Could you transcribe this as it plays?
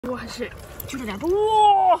哇塞，就这2只，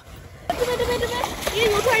哇！这边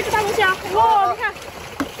也有出来一只大龙虾，哇！你看，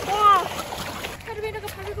哇！看这边这个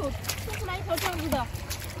排水口冲出来一条这样子的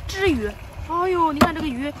鲻鱼，哎呦，你看这个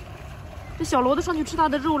鱼，这小螺都上去吃它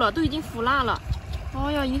的肉了，都已经腐烂了。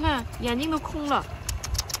哎呀，你看眼睛都空了，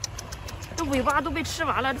这尾巴都被吃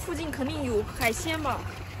完了。这附近肯定有海鲜吧？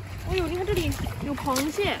哎呦，你看这里有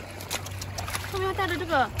螃蟹，上面还带着这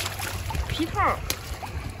个皮套。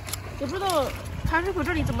我知道排水口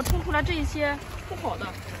这里怎么冲出来这一些不好的，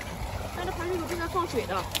但这排水口正在放水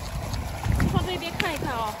的，上这边看一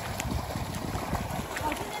看啊。哇，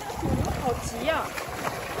今天这个水流好急呀！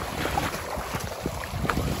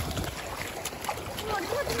哇，你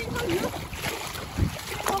看这边一条鱼，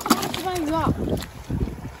哇，好多石斑鱼啊！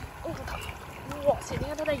哦，哇塞，你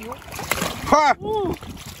看它在游，快！哦，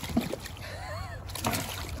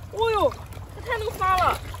哦呦，它太能发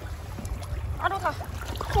了，抓住它！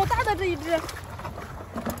好大的这一只，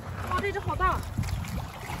哇，这只好大！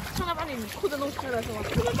上来把你裤子弄湿了是吧？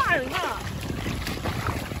这么骂人啊！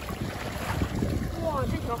哇，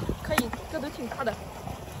这条可以，这都挺大的。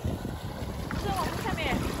再往下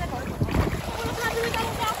面再找一找。我看这位大龙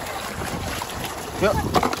虾。行。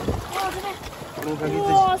哇，这边。龙虾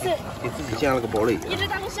哇塞！给自己建了个堡垒。一只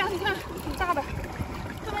大龙虾，你看，挺大的。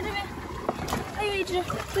这边，还有一只，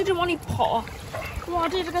这只往里跑。哇，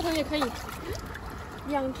这只个头也可以。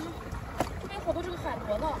2只，这边好多这个海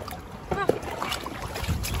螺呢，看，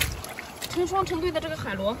成双成对的这个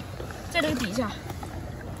海螺，在这个底下，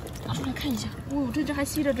拿出来看一下。哦，这只还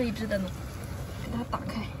吸着这一只的呢，给它打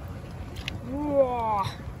开。哇，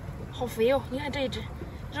好肥哦！你看这一只，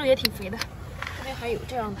肉也挺肥的。这边还有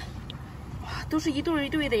这样的，哇，都是一对一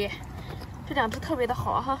对的耶。这2只特别的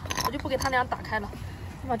好哈，我就不给它俩打开了，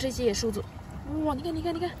我把这些也收走。哇，你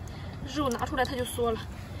看，肉拿出来它就缩了。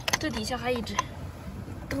这底下还有一只。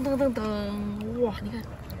噔，哇！你看，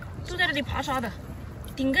都在这里爬沙的，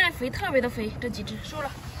顶盖肥，特别的肥。这几只收了，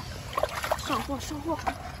上货。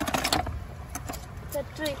在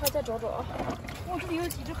这一块再找找啊！哇，这里有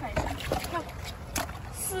几只海参，看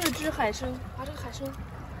，4只海参啊！这个海参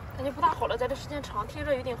感觉不大好了，在这时间长，天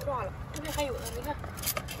热有点化了。这边还有呢，你看，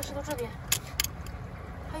在石头这边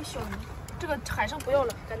还有小鱼，这个海参不要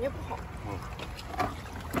了，感觉不好。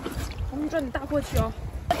我们抓你大货去啊！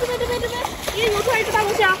这边也有出来一只大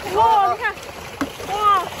龙虾，哇！你看，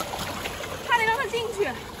哇，差点让它进去，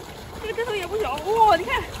这个指头也不小，哇！你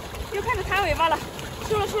看，又开始弹尾巴了，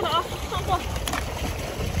收了啊，上货。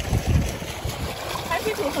排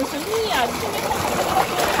水口很神秘啊，这边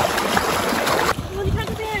哇！你看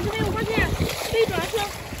这边我发现这一转身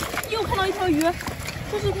又看到一条鱼，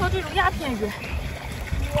这是一条这种鸦片鱼，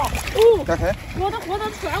哇！哦，活的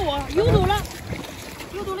甩我，游走了。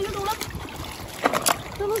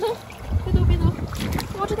等，别走！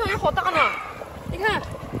哇，这条鱼好大呢！你看，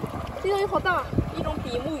这条鱼好大，一种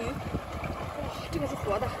比目鱼。哇，这个是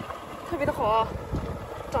活的，特别的好啊，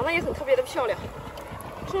长得也很特别的漂亮。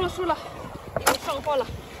收了，已经上货了。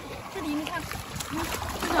这里你看，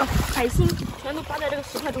这个海星全都扒在这个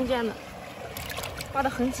石块中间呢，扒得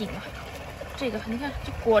很紧了。这个你看，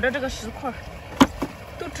就裹着这个石块，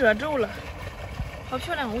都褶皱了，好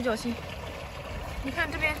漂亮，五角星。你看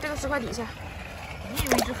这边这个石块底下。也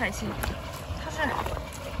有一只海星，它是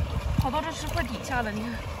跑到这石块底下了，你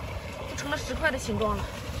看，都成了石块的形状了。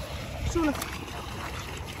收了。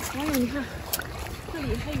还有你看，这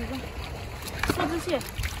里还有一个3只蟹，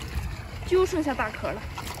就剩下大壳了，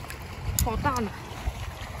好大呢。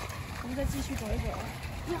我们再继续找一找啊。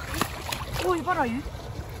呀，哦，有八爪鱼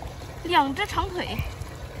，2只长腿，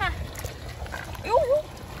看，哎呦，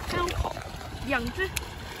还能跑，2只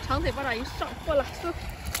长腿八爪鱼上货了，收。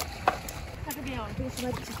看这边啊，这个石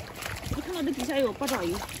块底下，我看到这底下有八爪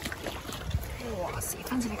鱼。哇塞，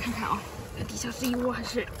翻起来看看啊，这底下是一窝还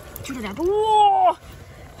是就这2只？哇，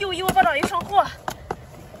又一窝八爪鱼上货，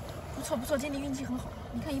不错，今天运气很好。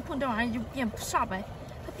你看一碰这玩意儿就变煞白，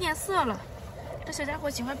它变色了。这小家伙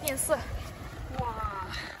喜欢变色。哇，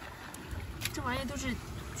这玩意儿都是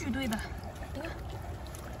巨堆的，你看，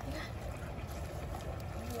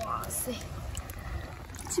哇塞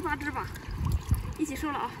，7、8只吧，一起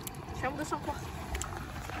收了啊。全部都上货，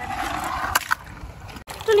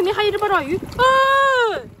这里面还有一只八爪鱼，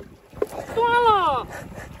断了！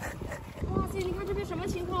哇塞，你看这边什么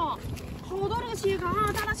情况？好多这个企鹅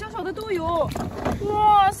啊，大大小小的都有。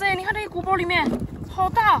哇塞，你看这个鼓包里面好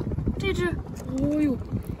大，这只，哦呦，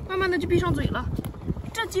慢慢的就闭上嘴了。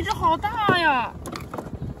这几只好大呀，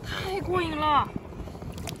太过瘾了！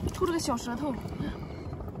抽这个小舌头，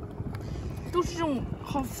都是这种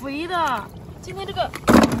好肥的。今天这个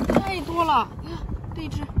太多了，你看这一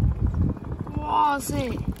只，哇塞，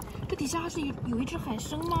这底下还是有一只海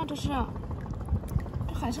参吗？这是，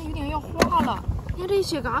这海参有点要化了。你看这一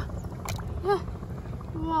血嘎，你看，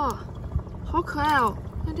哇，好可爱哦！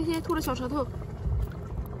看这些吐的小舌头，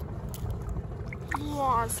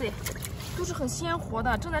哇塞，都是很鲜活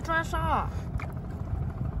的，正在专杀啊！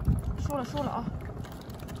收了啊，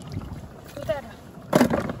都带着。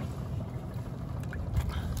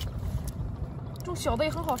这种小的也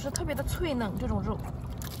很好吃，特别的脆嫩，这种肉。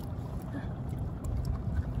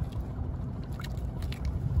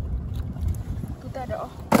都带着啊。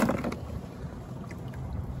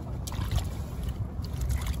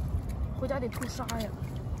回家得吐沙呀，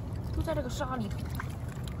都在这个沙里头。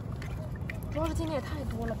主要是今天也太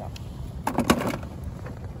多了吧。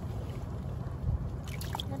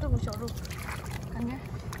看这种小肉，感觉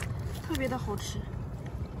特别的好吃。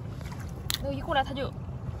然后一过来它就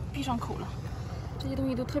闭上口了，这些东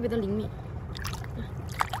西都特别的灵敏。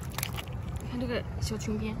你看这个小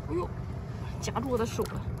裙边，哎呦，夹住我的手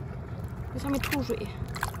了，在上面吐水，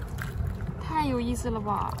太有意思了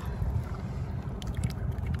吧！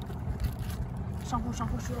上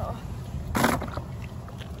货收了啊！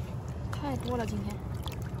太多了今天。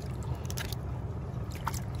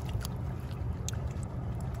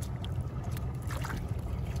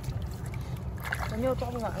咱们要抓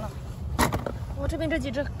不完了。哇，这边这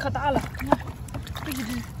几只可大了，你看这几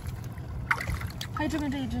只，还有这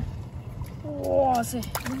边这一只。哇塞，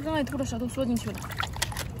我刚才吐的舌头缩进去了。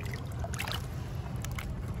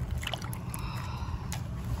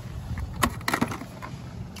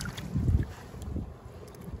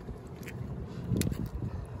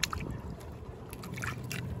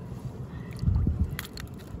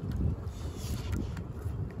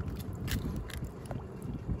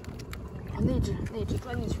那只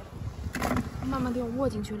钻进去了，慢慢都要握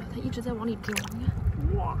进去了，它一直在往里钻。你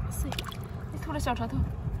看，哇塞，你吐了小舌头，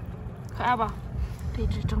可爱吧？这一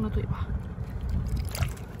只张着嘴巴，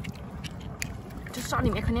这沙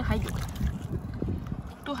里面肯定还有，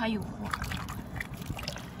都还有货，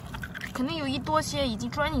肯定有一多些已经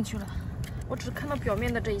钻进去了。我只看到表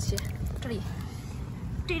面的这一些，这里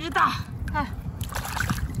这只大，看，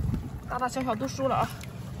大大小小都收了啊。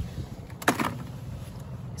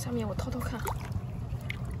下面我偷偷看，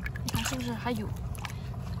你看是不是还有？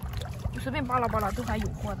你随便扒拉扒拉都还有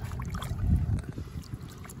货的。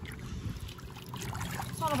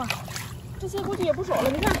算了吧，这些估计也不少了。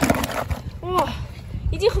你看，哇，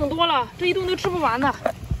已经很多了，这一顿都吃不完的。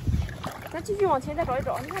咱继续往前再找一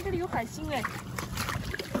找。你看这里有海星哎，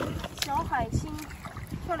小海星，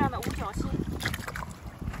漂亮的五角星，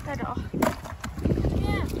带着啊。这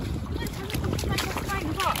边，那前面有看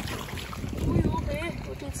一个。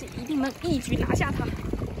我这次一定能一举拿下它。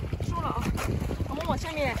收了啊！我们往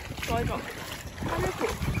下面找一找。排水口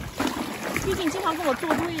最近经常跟我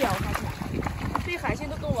作对呀，我发现这些海鲜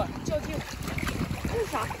都跟我较劲。这是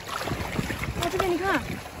啥？哇，这边你看，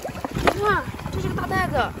这是个大袋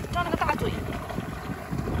子，张了个大嘴。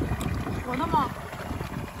活的吗？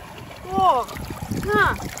哇，你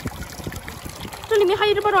看，这里面还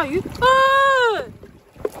有一只八爪鱼，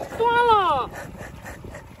断了。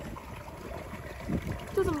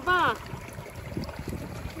这怎么办？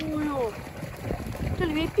哎呦，这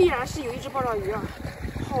里面必然是有一只八爪鱼啊，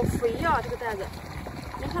好肥呀、这个袋子。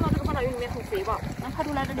能看到这个八爪鱼里面很肥吧？能看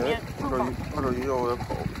出来这里面更好。八爪鱼要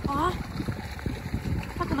跑啊！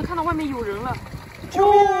它可能看到外面有人了。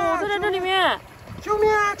救命啊！它在这里面！救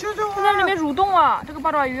命啊！救救我！它在里面蠕动啊！这个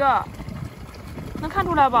八爪鱼啊，能看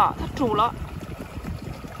出来吧？它走了，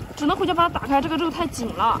只能回家把它打开。这个肉太紧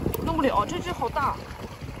了，弄不了。这只好大，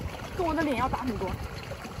跟我的脸要大很多。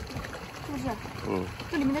是不是？嗯。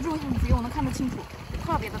这里面的肉很肥，我能看得清楚，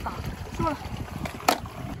特别的大。收了。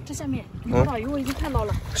这下面八爪鱼我已经看到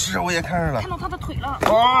了。是，我也看着了。看到它的腿了。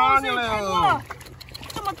哇，太多了，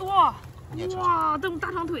这么多！哇，这种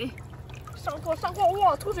大长腿，上货！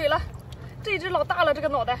哇，吐水了。这一只老大了，这个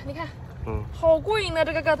脑袋，你看，好过瘾的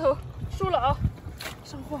这个个头。收了啊，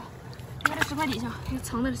上货。你看这石块底下还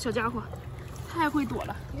藏的小家伙，太会躲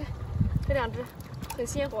了。你看这两只很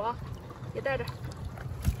鲜活啊，也带着。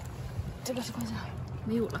这个石块下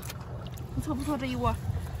没有了，不错，这一窝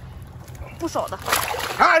不少的。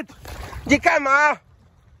哎，你干嘛？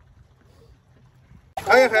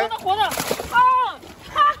哎，活的啊！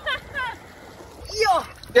哈！哟，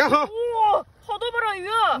然后哇，好多八爪鱼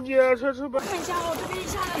啊！也吃吧。看一下哦，这边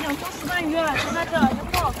下了2条石斑鱼，正在这，也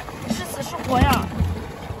不知道是死是活呀。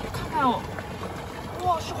看看哦，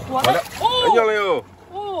哇，是活的。哦，要了哟。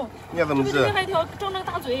哦，你怎么这边还有一条张着个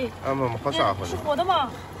大嘴。啊，妈妈，好傻乎。是活的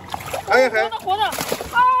吗？哎，活的啊！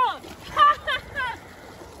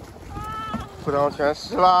裤裆全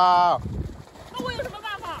湿啦。那我有什么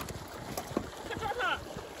办法？快抓它！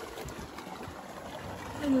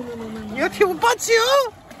你要替我报警！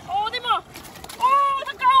好的嘛！哦，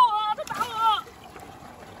他赶我，他打我！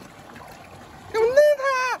要弄他！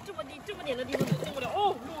这么点的地方弄不了。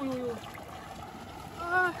哦呦！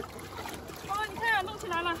啊！你看弄起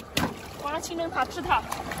来了，马上清蒸它吃它，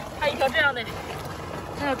还有一条这样的，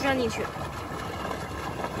它要钻进去。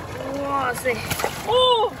哇塞！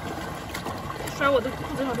哦，摔我的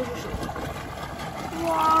裤子上都是水。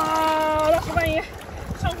哇，大石斑鱼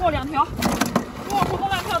上货2条，哇，活蹦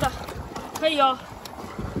乱跳的，可以哦。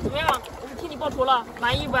怎么样？我是替你报仇了，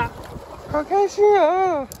满意吧？好开心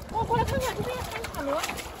啊！哦，过来看看，这边还有海螺，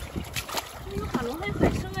这边有海螺，还有海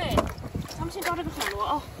参哎。咱们先抓这个海螺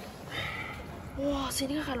啊！哇塞，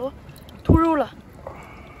这个海螺吐肉了，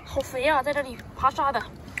好肥啊，在这里爬沙的，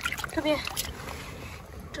这边，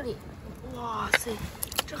这里，哇塞，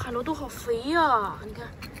这海螺都好肥呀！你看，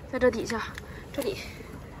在这底下，这里，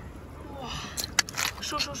哇，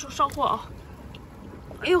收上货啊！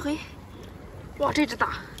哎呦嘿，哇，这只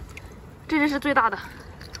大，这只是最大的，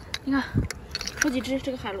你看，好几只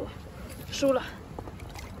这个海螺，收了，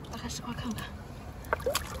打开石块看看。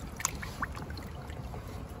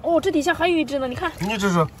哦，这底下还有一只呢，你看。你这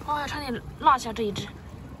是？哎呀，差点落下这一只，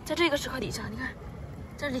在这个石块底下，你看，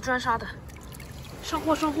在这里钻沙的。上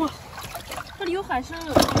货，这里有海参，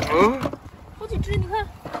好几只，你看。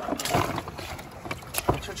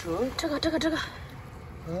这个。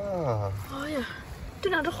啊！哎呀，这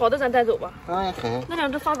2只好的咱带走吧。哎嘿。那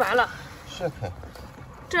2只发白了。是嘿。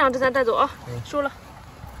这2只咱带走啊，收了。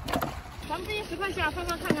咱们这些石块下翻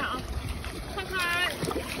看看啊，看看，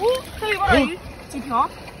哦，还有八爪鱼，几条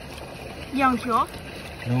？2条。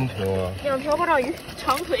2条八爪鱼，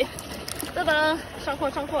长腿。等等，上货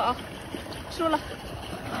啊，收了。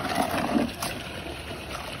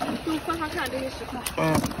都翻看这些石块。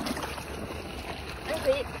还可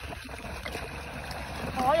以。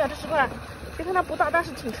哎呀，这石块，别看它不大，但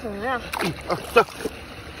是挺沉呀。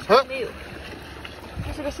没有，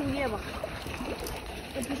这是个树叶吧？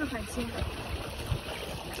这不是海鲜。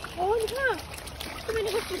哦，你看，这边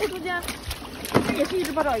这个石头中间，这也是一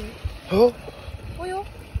只八爪鱼。哦呦，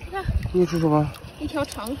你看。你是什么？一条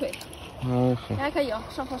长腿。还可以啊，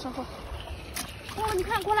上货。哇，你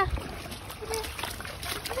看过来，这边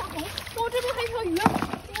有点红。哦，这边还有一条鱼，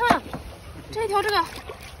你看，这条这个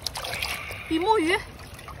比目鱼。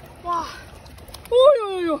哇，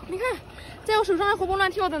哦呦，你看，在我手上还活蹦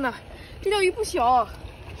乱跳的呢。这条鱼不小，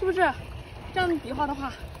是不是？这样比划的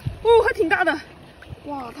话，哦，还挺大的。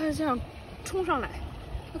哇，它是这样冲上来，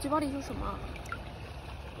它嘴巴里是什么？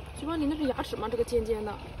嘴巴里那是牙齿吗？这个尖尖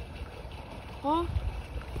的。哦，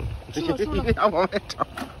收了。牙往外长，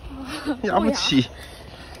牙不起。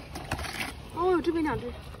哦，这边2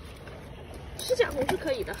只，吃甲虫是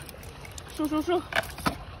可以的。收。这边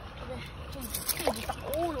这只大，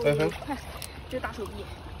哦呦，看这大手臂，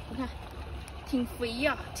你看，挺肥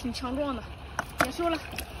呀，挺强壮的，也收了。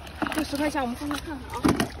这10块钱我们翻看看啊。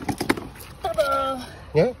噔噔。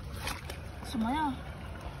你什么呀？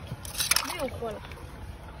没有货了，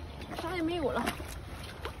啥也没有了。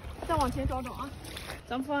再往前找啊。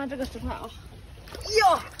咱们翻看这个石块啊。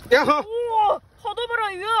呀好。哇，好多八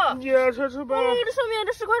爪鱼啊！呀，吃吧。哦，这上面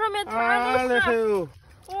这石块上面全都是。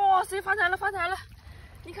哇塞，发财了！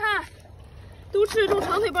你看，都是这种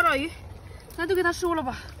长腿八爪鱼，咱都给它收了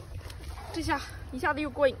吧。这下一下子又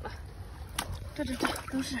过瘾了。这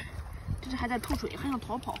都是，这只还在吐水，还想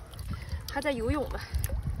逃跑，还在游泳呢。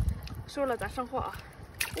收了，咱上货啊。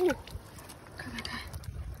哦，看，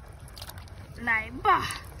来吧。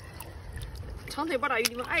长腿八爪鱼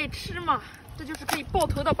你们爱吃吗？这就是可以爆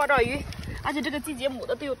头的八爪鱼，而且这个季节母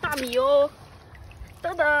的都有大米哦。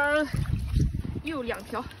等等，又2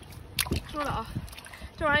条，收了啊。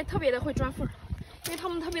这玩意特别的会钻缝，因为它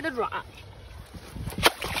们特别的软。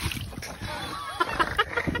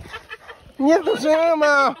你也不这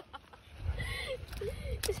吗？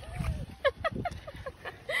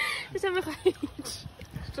这下面还有一只，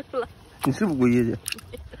收了。你是不故意的。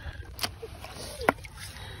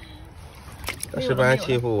石斑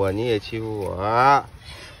欺负我，你也欺负我。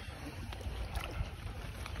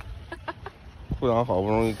不然好不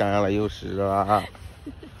容易干了又湿了。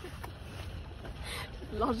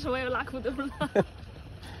老师，我要拉裤兜了。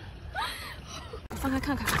翻开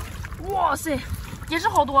看看，哇塞，也是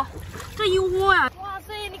好多，这一窝呀！哇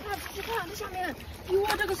塞，你看这下面一窝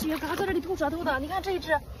这个雪蛤在这里吐舌头的，你看这一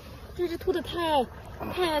只吐的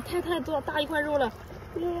太多大一块肉了，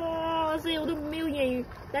哇塞，我都没有言语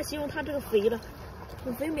来形容它这个肥了，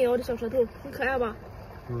很肥美哦，这小舌头很可爱吧？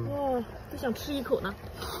哇，都想吃一口呢。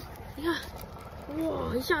你看，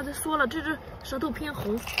哇，一下子说了，这只舌头偏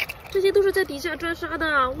红。这些都是在底下钻沙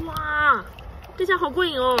的，哇，这下好过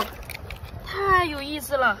瘾哦，太有意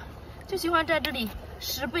思了，就喜欢在这里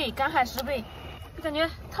拾贝，赶海拾贝，就感觉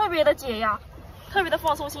特别的解压，特别的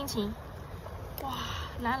放松心情。哇，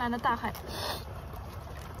蓝蓝的大海，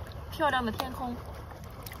漂亮的天空，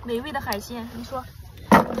美味的海鲜，你说，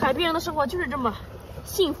海边人的生活就是这么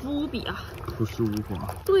幸福无比啊！朴实无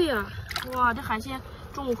华。对呀，哇，这海鲜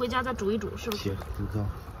中午回家再煮一煮，是不是？枯燥。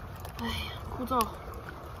哎呀，枯燥，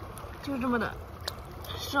就是这么的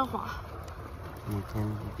奢华。每天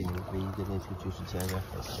一点唯一的乐趣就是捡捡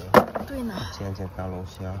海鲜。对呢。捡捡大龙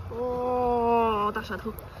虾。哦，大舌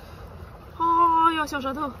头。哦呀，小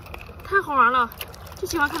舌头，太好玩了，就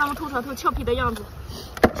喜欢看它们吐舌头、俏皮的样子。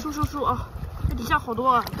收啊！这底下好多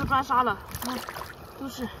啊，都抓沙了，你看，都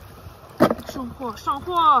是上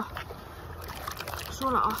货。收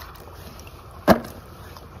了啊！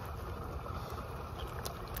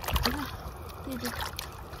你看这只，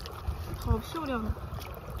好漂亮啊！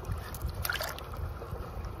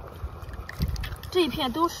这一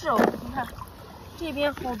片都是哦，你看这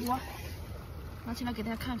边好多，拿起来给大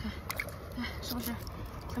家看看，哎，是不是？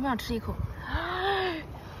想不想吃一口？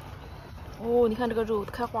哦，你看这个肉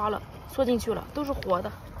开花了，缩进去了，都是活的。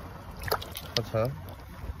好沉。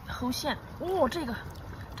喉线，哦，这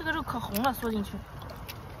个肉可红了，缩进去。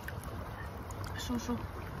收。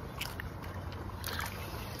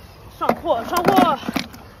上货，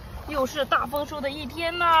又是大丰收的一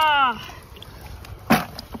天呐！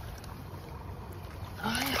哎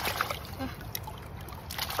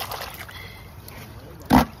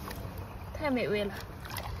呀，太美味了！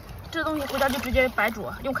这东西回家就直接白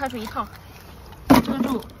煮，用开水一烫，这个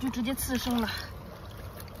肉就直接刺身了，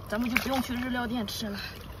咱们就不用去日料店吃了。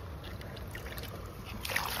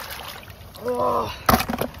哇，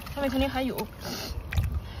上面肯定还有。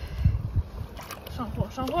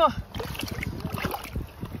上货！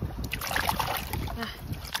哎，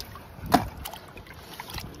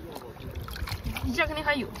底下肯定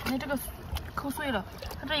还有，你看这个抠碎了，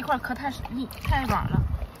它这一块壳太硬太软了，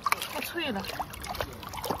太脆了。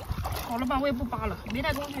好了吧，我也不扒了，没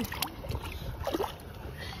带工具。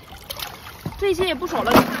这些也不少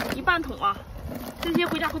了，一半桶啊！这些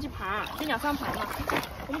回家好几盘，得2、3盘呢。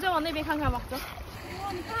我们再往那边看看吧，走。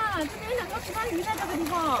哇，你看这边有2条石斑鱼在这个地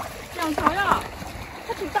方，2条呀，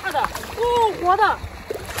还挺大的。哦，活的，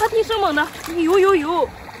还挺生猛的。有，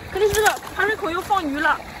肯定是这个排水口又放鱼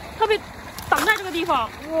了，它被挡在这个地方。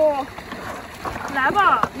哇，来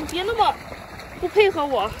吧，你别那么不配合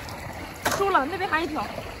我。收了，那边还一条。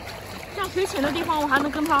这样水浅的地方，我还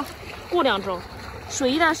能跟它过2招。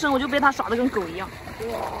水一旦深，我就被它耍得跟狗一样。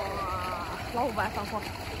哇，老虎白上货，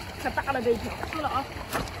可大了这一条。收了啊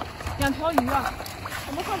，2条鱼啊。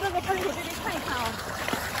我们上这个排水口这边看一看啊。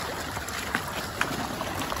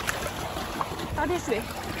打点水，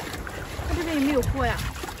看这边有没有货呀？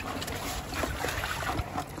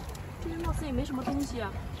这边貌似也没什么东西啊。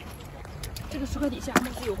这个石块底下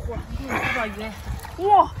貌似有货，你看有八爪鱼。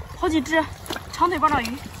哇，好几只长腿八爪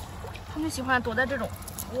鱼。他们喜欢躲在这种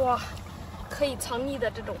哇可以藏匿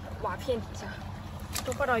的这种瓦片底下。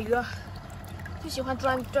这八爪鱼啊，就喜欢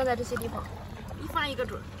钻在这些地方，一翻一个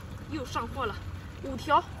准。又上货了，5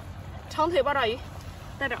条长腿八爪鱼，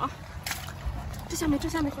带着啊。这下面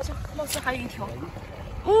好像貌似还有1条。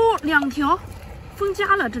哦，2条，分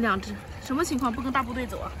家了这2只，什么情况？不跟大部队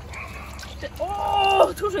走啊？这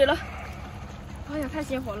哦，出水了。哎呀，太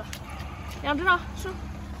鲜活了，2只呢是。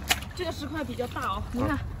这个石块比较大哦，你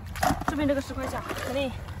看。这边这个石块下肯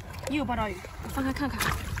定也有八爪鱼，我翻开看看。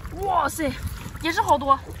哇塞，也是好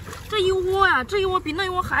多，这一窝呀，这一窝比那一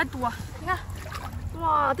窝还多。你看，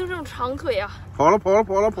哇，都是这种长腿啊！跑了！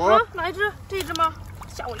啊，哪一只？这一只吗？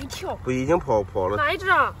吓我一跳！不，已经跑了。哪一只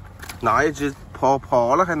啊？哪一只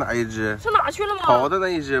跑了？还哪一只？上哪去了吗？跑的那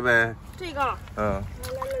一只呗。这个。嗯。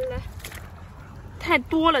来，太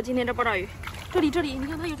多了，今天这八爪鱼。这里，你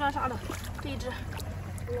看它又抓沙了，这一只。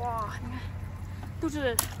哇，你看。都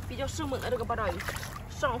是比较生猛的这个八爪鱼，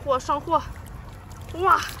上货，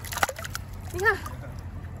哇！你看，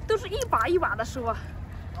都是一把一把的收啊，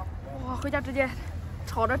哇！回家直接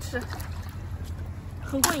炒着吃，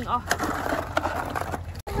很过瘾啊！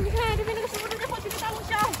哇，你看这边这个石头直接好几只大龙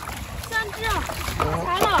虾，3只啊，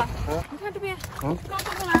发财了！你看这边，刚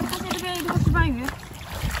走过来发现这边有一条石斑鱼，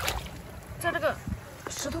在这个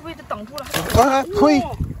石头被挡住了。啊！呸！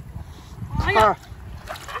哎呀！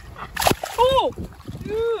哦，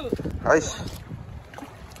哎呀，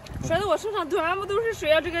甩得我身上全部都是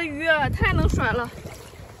水啊！这个鱼啊，太能甩了。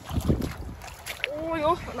哦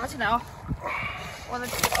呦，拿起来啊！我的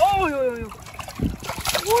天！哦呦！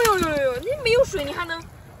你没有水，你还能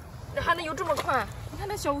游这么快？你看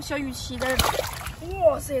那小鱼鳍在这。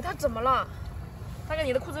哇塞，它怎么了？大概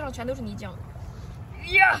你的裤子上全都是泥浆。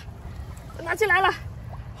呀！拿起来了，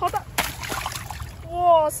好的，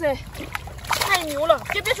哇塞，太牛了！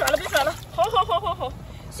别甩了，别甩了，好，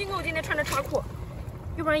幸亏我今天穿着长裤，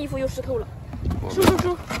要不然衣服又湿透了。收，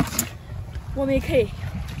我没 K。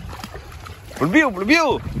不溜，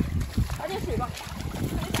打点水吧，看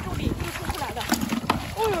这手里又冲出来的。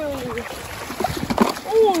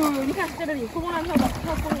你看在这里活蹦乱跳的，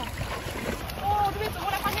跳疯了。这边走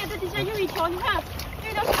过来发现这底下又一条，你看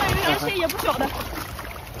这条石斑鱼而且也不小的，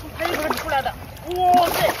还有这个出来的，哇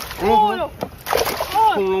塞，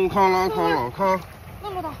空龙康啷康，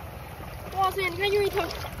那么大，哇塞，你看又一条，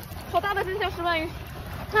好大的这条石斑鱼，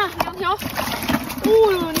看2条，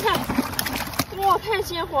你看，哇，太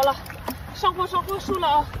鲜活了，上货收了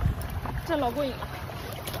啊，这老过瘾了，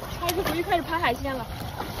还是回去开始盘海鲜了。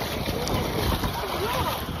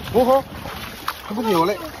好，还不扭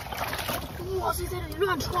嘞。哇塞，在这里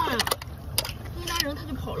乱窜呀！一来人他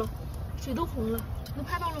就跑了，水都红了，能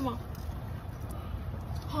拍到了吗？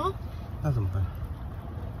啊？那怎么办？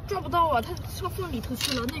抓不到啊，它上缝里头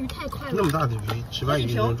去了，那鱼太快了。那么大的鱼，石斑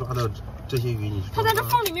鱼能抓到这些鱼，你它在这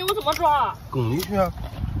缝里面，我怎么抓啊？拱进去啊！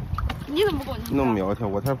你怎么拱进去？那么苗条，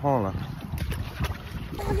我太胖了。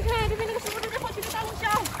你看这边那个石头，这边好几只大龙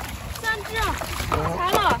虾，3只，发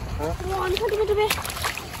财了！哇，你看这边，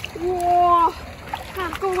哇，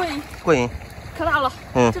看够过瘾，可大了。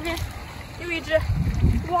这边又一只，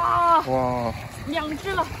哇，2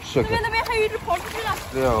只了。那边还有一只跑出去了。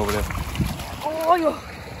了不得。哦呦，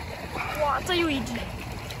哇，这又一只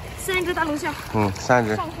，3只大龙虾。3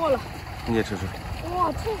只。上货了。你也吃。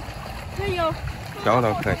哇，可以哦。相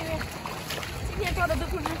当可以。今天抓的都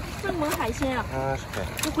是生猛海鲜啊。是可以。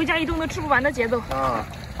这回家一顿都吃不完的节奏啊！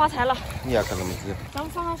发财了。你也可这么吃。咱们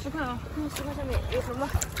翻看10块啊，看10块上面有什么？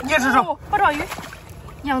你也吃。八爪鱼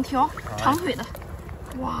，2条长腿的。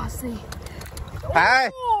哇塞！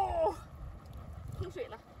喷水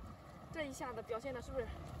了，这一下子表现的是不是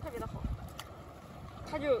特别的好？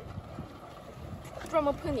他就专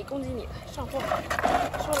门喷你、攻击你的，上货。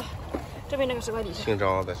收了，这边那个10块底下。姓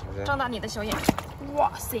张的是不是？张大你的小眼。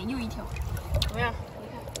哇塞，又一条，怎么样？你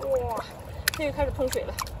看，哇，这又开始喷水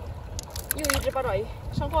了，又一只八爪鱼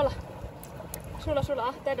上货了，收了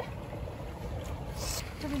啊，待着。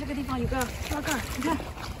这边这个地方有个花盖，你看，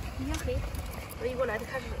烟黑，我一过来就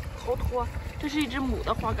开始逃脱。这是一只母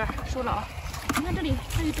的花盖，收了啊。你看这里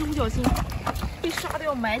还有一只五角星，被沙都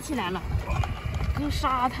要埋起来了，跟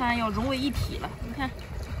沙滩要融为一体了。你看，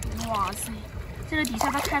哇塞，在这底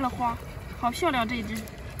下它开了花，好漂亮这一只。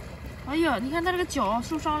哎呀，你看它这个脚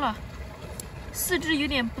受伤了，4肢有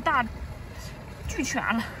点不大俱全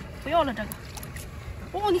了，不要了这个。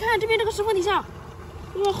你看这边这个石缝底下，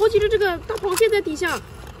哇，好几只这个大螃蟹在底下。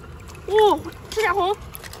赤甲红，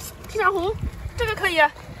这个可以，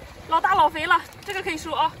老大老肥了，这个可以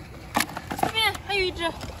收啊。这边还有一只，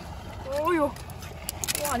哇，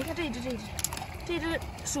你看这一只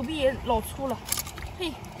手臂也老粗了，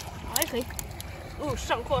嘿，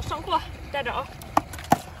上货，带着啊。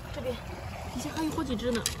这边底下还有好几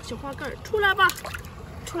只呢，小花盖出来吧，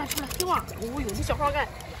出来，听话。这小花盖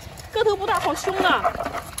个头不大，好凶啊。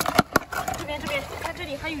这边，看这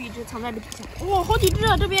里还有一只藏在这底下，哇，好几只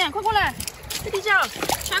啊！这边快过来，这底下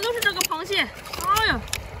全都是这个螃蟹。哎呀，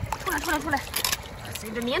出来！这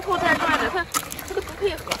连拖带拽的，看这个不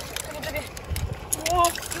配合。这边，哇，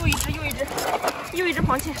又一只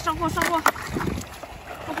螃蟹，上货。看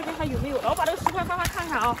这边还有没有？我把这个10块翻看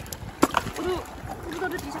看啊，我都不知道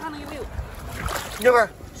这底下还能有没有。这个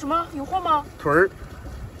什么？有货吗？腿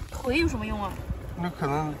有什么用啊？那可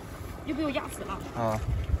能又被我压死了啊！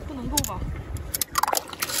不能够吧？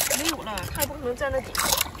没有了，它也不可能在那底下。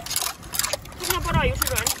它现在八爪鱼是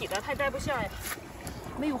软体的，它也待不下呀。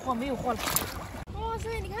没有货了。哇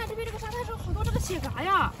塞，你看这边这个沙滩上好多这个蟹蛤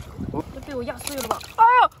呀，都被我压碎了吧？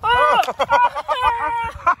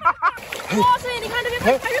哇塞，你看这边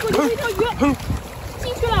排水口有一条鱼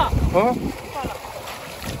进去了。坏了，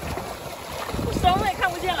我什么也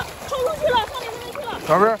看不见了，冲出去了，上那边去了。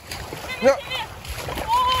上边。你看，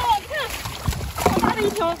好大的一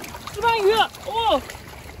条石斑鱼，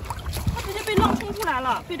它直接被浪冲出来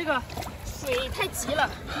了，被这个水太急了。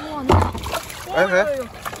哇，你看，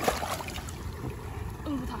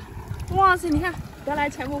它，哇塞，你看，得来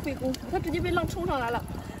前不费功夫，它直接被浪冲上来了，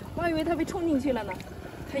我还以为它被冲进去了呢。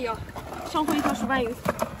可以啊，上货一条石斑鱼，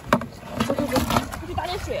走，我去打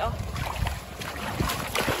点水啊，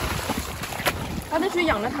打点水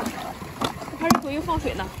养着它。排水口又放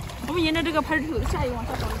水呢，我们沿着这个排水口的下游往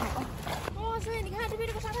下找一找啊。哇塞，你看这边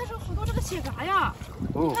这个沙滩上好多这个蟹蛤呀，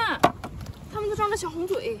你看，它们都张着小红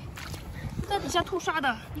嘴，在底下吐沙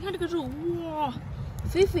的。你看这个肉，哇，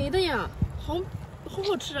肥肥的呀，好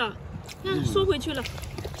好吃啊！看，收回去了，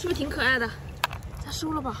是不是挺可爱的？咱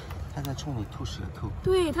收了吧。它在冲你吐舌头。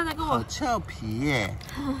对，它在跟我。好俏皮耶！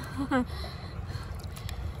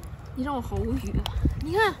你让我好无语啊！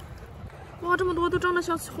你看，哇，这么多都张着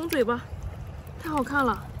小红嘴巴，太好看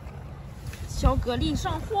了。小蛤蜊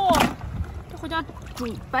上货，这回家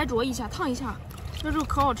白灼一下，烫一下，这肉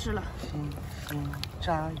可好吃了。星星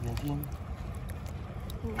眨眼睛。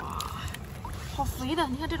哇，好肥的！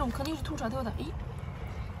你看这种肯定是吐舌头的。咦，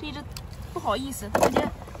这一只不好意思，它直接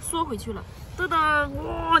缩回去了。噔噔，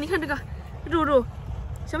哇，你看这个肉，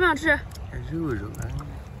想不想吃？肉啊！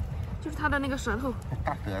就是它的那个舌头。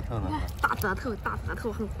大舌头呢？大舌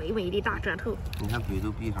头，很肥美的大舌头。你看嘴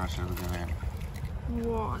都闭上，舌头在外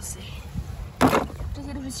面。哇塞，这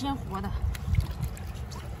些都是鲜活的。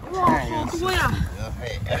哇，好多呀！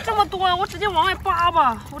这么多呀，我直接往外扒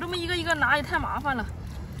吧。我这么一个一个拿也太麻烦了。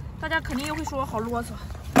大家肯定又会说我好啰嗦，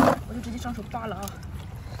我就直接上手扒了啊！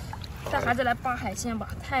带孩子来扒海鲜吧，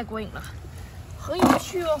太过瘾了，很有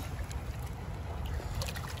趣哦。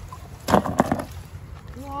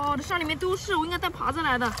哇，这上里面都是，我应该带耙子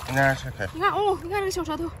来的。应该是可以。你看哦，你看这个小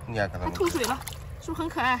舌头，还吐水了，是不是很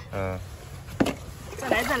可爱？嗯。再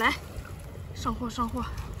来，上货！哇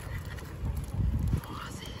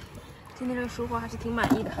塞，今天这个收获还是挺满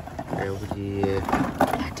意的。哎呦不急。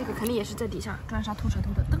这个肯定也是在底下专杀吐舌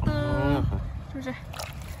头的，噔噔，是不是？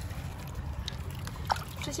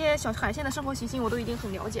这些小海鲜的生活习性我都已经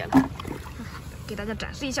很了解了，给大家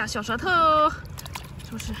展示一下小舌头，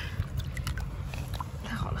是不是？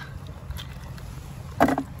太好了，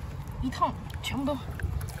一趟全部都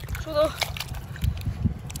收走，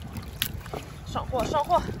上货，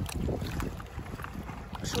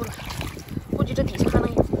收了，估计这底下还能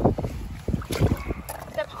有，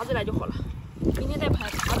带耙子来就好了。明天带耙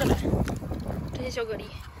子来，这些小蛤蜊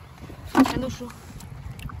全都收。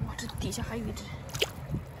哇，这底下还有一只，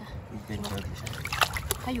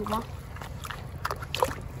还有吗？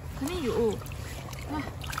肯定有，看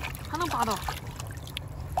还能扒到，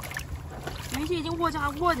有一些已经握进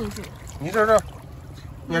去了。你这，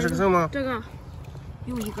你还是个什么？这个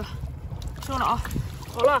又一个，收了啊，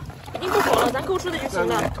好了，已经不好了，咱够吃的就行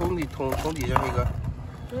了。桶底下那个。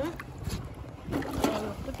嗯。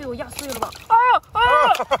这被我压碎了吧？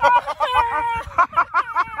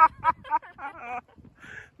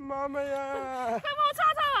妈妈呀！快帮我擦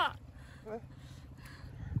擦！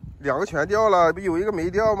两个全掉了，不有一个没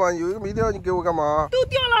掉吗？有一个没掉，你给我干嘛？都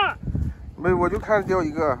掉了。没，我就看掉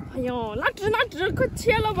一个。哎呦，拿纸，快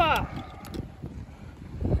切了吧！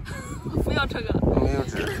不要这个。没有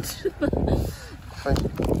纸。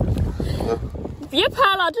别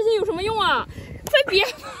拍了，这些有什么用啊？再别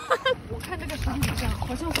拍！我看这个石头底下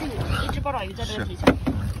好像是有一只八爪鱼在这个底下。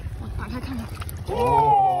我打开看看。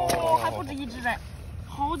哦，还不止一只哎，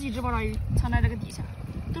好几只八爪鱼藏在这个底下，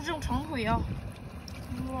都是这种长腿啊！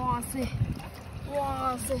哇塞，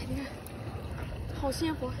你看，好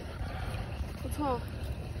鲜活，不错，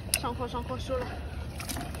上货收了。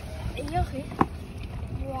哎呀嘿，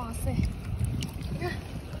哇塞，你看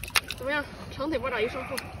怎么样？长腿八爪鱼上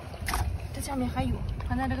货，这下面还有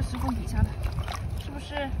藏在这个石缝底下的，是不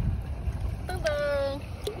是？噔噔，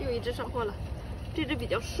又一只上货了，这只比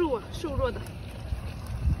较瘦啊，瘦弱的，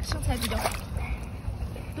身材比较好。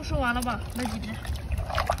都收完了吧？那几只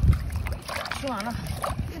收完了。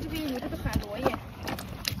看这边有这个海螺耶！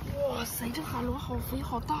哇塞，这个海螺好肥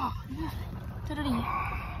好大！你看，在这里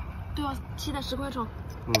都要吸在石块上，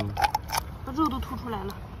把肉都凸出来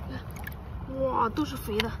了。看，哇，都是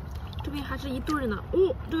肥的。这边还是一对呢。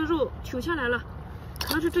哦，这个肉取下来了，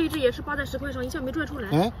可能是这一只也是扒在石块上，一下没拽出来。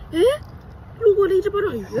哎，路过了一只八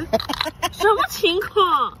爪鱼，什么情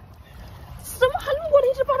况？怎么还路过了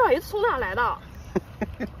一只八爪鱼？从哪来的？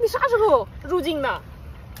你啥时候入境的？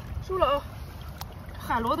收了啊！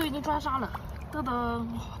海螺都已经专杀了，噔噔，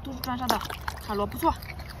哇，都是专杀的海螺，不错。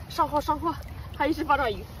上货，还有一只八爪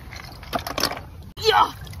鱼。呀，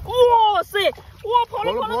哇塞，哇，跑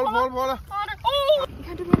了！哦，你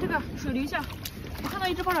看这边这个水流下，我看到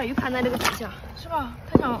一只八爪鱼盘在这个底下，是吧？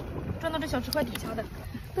它想钻到这小石块底下的。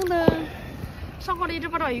噔噔，上货了一只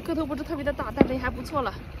八爪鱼，个头不是特别的大，但是也还不错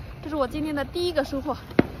了。这是我今天的第一个收获，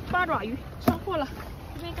八爪鱼上货了。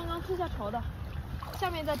这边刚刚吐下潮的，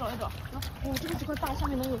下面再找一找。哦，这个石块大，下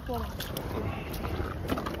面能有货吗？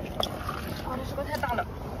哇，这石块太大了。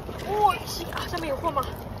哦，下面有货吗？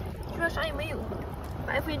居然啥也没有，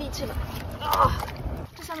白费力气了。啊，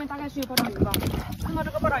这下面大概是有八爪鱼吧？看到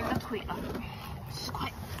这个八爪鱼的腿了，10块。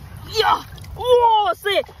呀，哇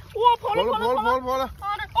塞，哇，跑了！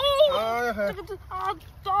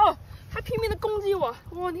还拼命的攻击我。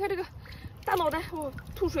哇，你看这个大脑袋，哇，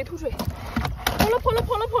吐水，跑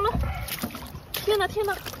了！天哪！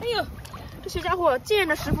哎呦，这小家伙见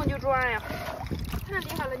着石缝就钻呀！太厉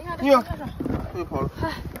害了，你看这石头上，又跑了，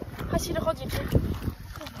还吸着好几只。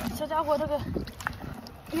小家伙这个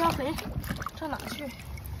牙痕上哪去？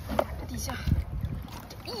这底下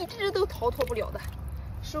一只都逃脱不了的。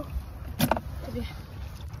收这边，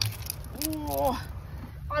哇，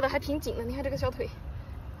扒的还挺紧的。你看这个小腿，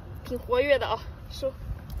挺活跃的啊。收，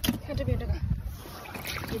看这边这个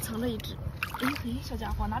也藏着一只。哎，小家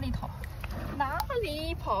伙哪里逃？哪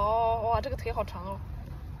里跑？哇，这个腿好长哦！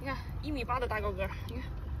你看1.8米的大高个，你看，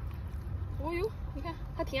哦呦，你看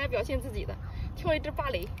它挺爱表现自己的，跳一只芭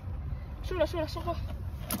蕾。收了，收后。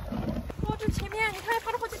哦，这前面你看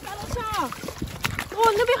爬了好几条龙虾。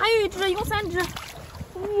哦，那边还有一只，一共3只。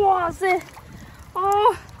哇塞！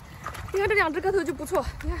哦，你看这2只个头就不错。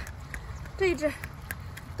你看这一只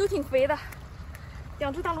都挺肥的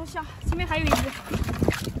，2只大龙虾，前面还有一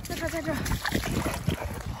只，在这。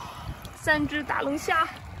3只大龙虾，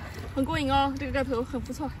很过瘾哦，这个个头很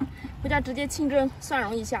不错。回家直接清蒸蒜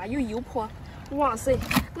蓉一下，又油泼，哇塞，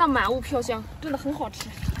那满屋飘香，真的很好吃。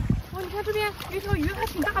哇，你看这边有一条鱼还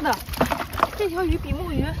挺大的，这条鱼比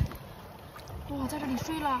目鱼，哇，在这里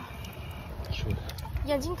睡了，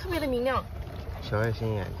眼睛特别的明亮，小爱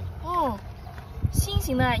心眼睛。哦，心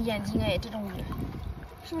形的眼睛哎，这种鱼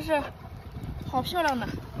是不是好漂亮呢？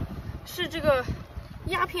是这个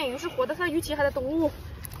鸦片鱼，是活的，它的鱼鳍还在动。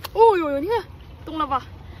哦呦，你看动了吧？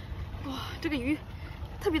哇，这个鱼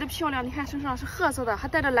特别的漂亮，你看身上是褐色的，还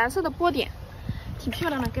带着蓝色的波点，挺漂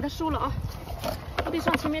亮的。给它收了啊！我得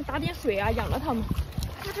上前面打点水啊，养着它们。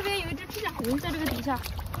看这边有一只指甲红在这个底下，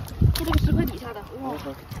在这个石块底下的，哇，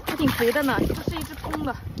还挺肥的呢。它是一只公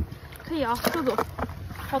的，可以啊，收走。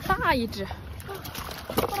好大一只！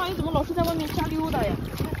八爪鱼怎么老是在外面瞎溜达呀？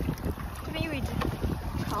看，这边又一只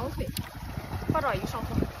长腿八爪鱼上钩，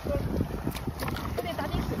我得打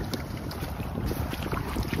点水。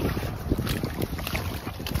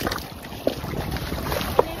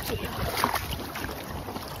打点水啊！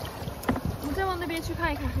我们再往那边去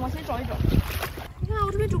看一看，往前找一找。你看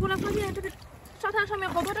我这边走过来，发现这个沙滩上面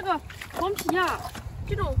好多这个黄皮啊，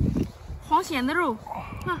这种黄蚬的肉，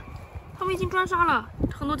看，它们已经专杀了，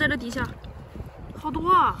很多在这底下，好多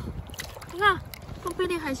啊！你看，都贝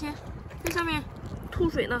类海鲜，在下面吐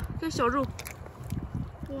水呢，跟小肉。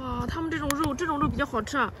哇，它们这种肉比较好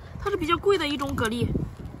吃啊，它是比较贵的一种蛤蜊，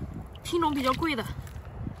品种比较贵的，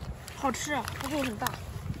好吃啊，它肉很大。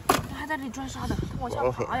它还在这里专杀的，它往下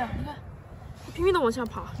爬呀，你看，它拼命的往下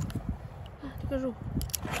爬。看这个肉，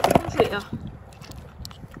喷水啊！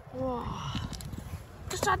哇，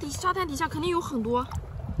这沙滩底下肯定有很多，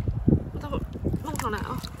我待会儿弄上来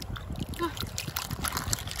啊。看，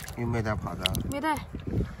又没带耙子？没带，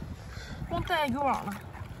光带渔网了。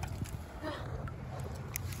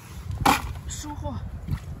看，收获，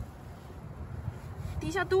底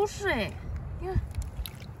下都是哎，你看，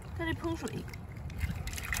在这喷水。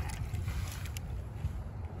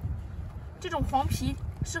这种黄皮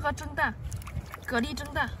适合蒸蛋，蛤蜊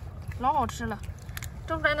蒸蛋，老好吃了，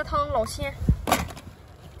蒸出来的汤老鲜。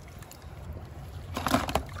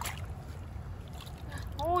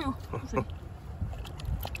哦呦，喷水！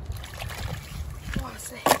哇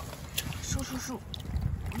塞，收，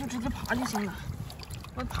我就直接爬就行了，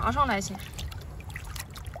我爬上来先。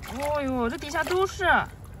哦呦，这底下都是，它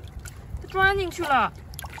钻进去了，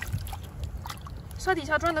沙底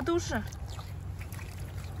下钻的都是。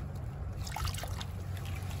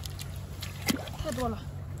太多了，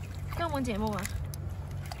根本捡不完。